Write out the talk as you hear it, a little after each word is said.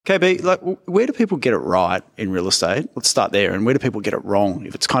KB, like, where do people get it right in real estate? Let's start there. And where do people get it wrong?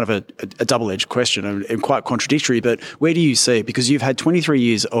 If it's kind of a double-edged question and quite contradictory, but where do you see it? Because you've had 23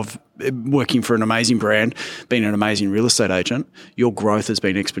 years of working for an amazing brand, being an amazing real estate agent. Your growth has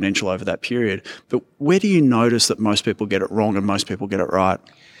been exponential over that period. But where do you notice that most people get it wrong and most people get it right?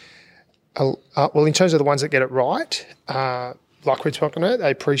 Well, in terms of the ones that get it right, like we're talking about,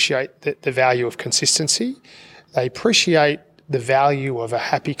 they appreciate the value of consistency. They appreciate the value of a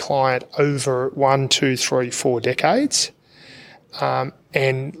happy client over 1, 2, 3, 4 decades.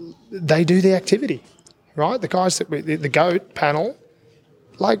 And they do the activity, right? The guys the GOAT panel,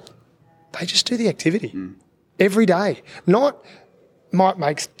 like, they just do the activity every day. Not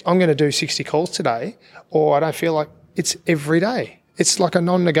I'm going to do 60 calls today, or I don't feel like it's every day. It's like a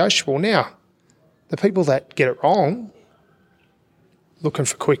non-negotiable. Now, the people that get it wrong, looking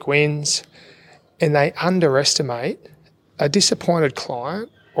for quick wins, and they underestimate a disappointed client,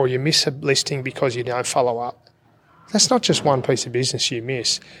 or you miss a listing because you don't follow up. That's not just one piece of business you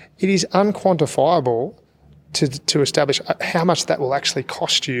miss. It is unquantifiable to establish how much that will actually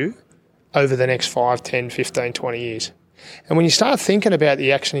cost you over the next 5, 10, 15, 20 years. And when you start thinking about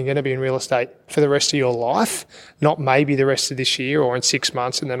the action you're going to be in real estate for the rest of your life, not maybe the rest of this year or in 6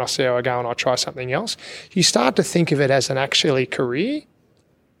 months and then I see how I go and I try something else, you start to think of it as an actually career.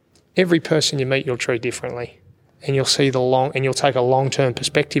 Every person you meet you'll treat differently. And you'll see and you'll take a long-term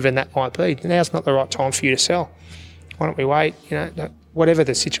perspective, and that might be, now's not the right time for you to sell. Why don't we wait? Whatever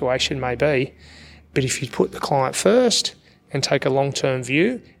the situation may be. But if you put the client first and take a long-term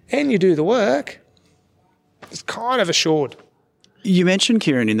view and you do the work, it's kind of assured. You mentioned,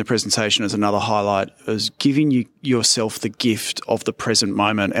 Kieran, in the presentation as another highlight, as giving yourself the gift of the present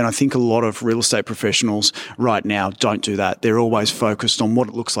moment. And I think a lot of real estate professionals right now don't do that. They're always focused on what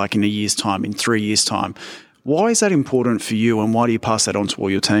it looks like in a year's time, in 3 years' time. Why is that important for you, and why do you pass that on to all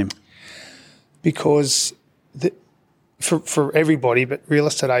your team? Because for everybody, but real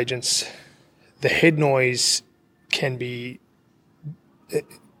estate agents, the head noise can be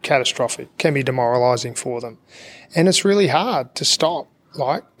catastrophic, can be demoralising for them. And it's really hard to stop,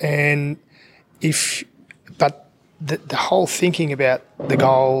 but the whole thinking about the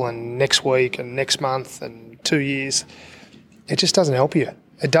goal and next week and next month and 2 years, it just doesn't help you.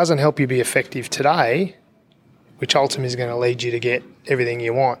 It doesn't help you be effective today, which ultimately is going to lead you to get everything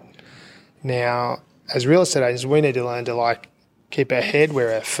you want. Now, as real estate agents, we need to learn to keep our head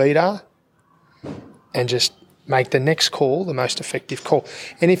where our feet are and just make the next call the most effective call.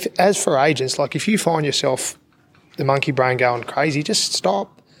 And as for agents, if you find yourself the monkey brain going crazy, just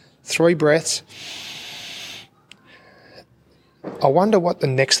stop, 3 breaths. I wonder what the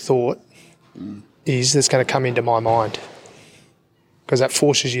next thought is that's going to come into my mind, because that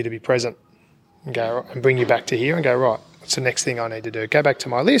forces you to be present. And go and bring you back to here and go, right, what's the next thing I need to do? Go back to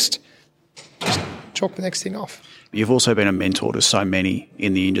my list, just chalk the next thing off. You've also been a mentor to so many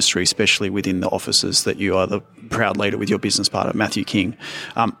in the industry, especially within the offices that you are the proud leader with your business partner, Matthew King.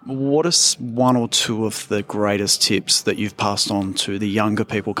 What is 1 or 2 of the greatest tips that you've passed on to the younger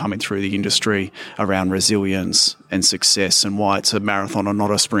people coming through the industry around resilience and success, and why it's a marathon and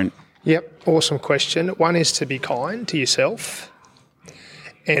not a sprint? Yep, awesome question. One is to be kind to yourself.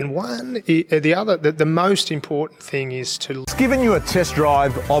 And the most important thing is to... It's given you a test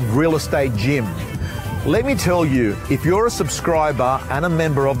drive of Real Estate Gym. Let me tell you, if you're a subscriber and a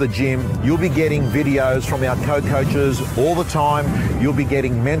member of the gym, you'll be getting videos from our co-coaches all the time. You'll be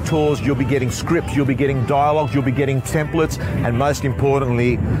getting mentors, you'll be getting scripts, you'll be getting dialogues, you'll be getting templates, and most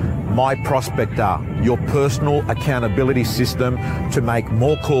importantly, My Prospector, your personal accountability system to make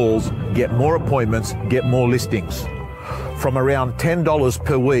more calls, get more appointments, get more listings. From around $10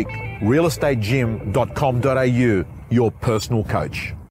 per week, realestategym.com.au, your personal coach.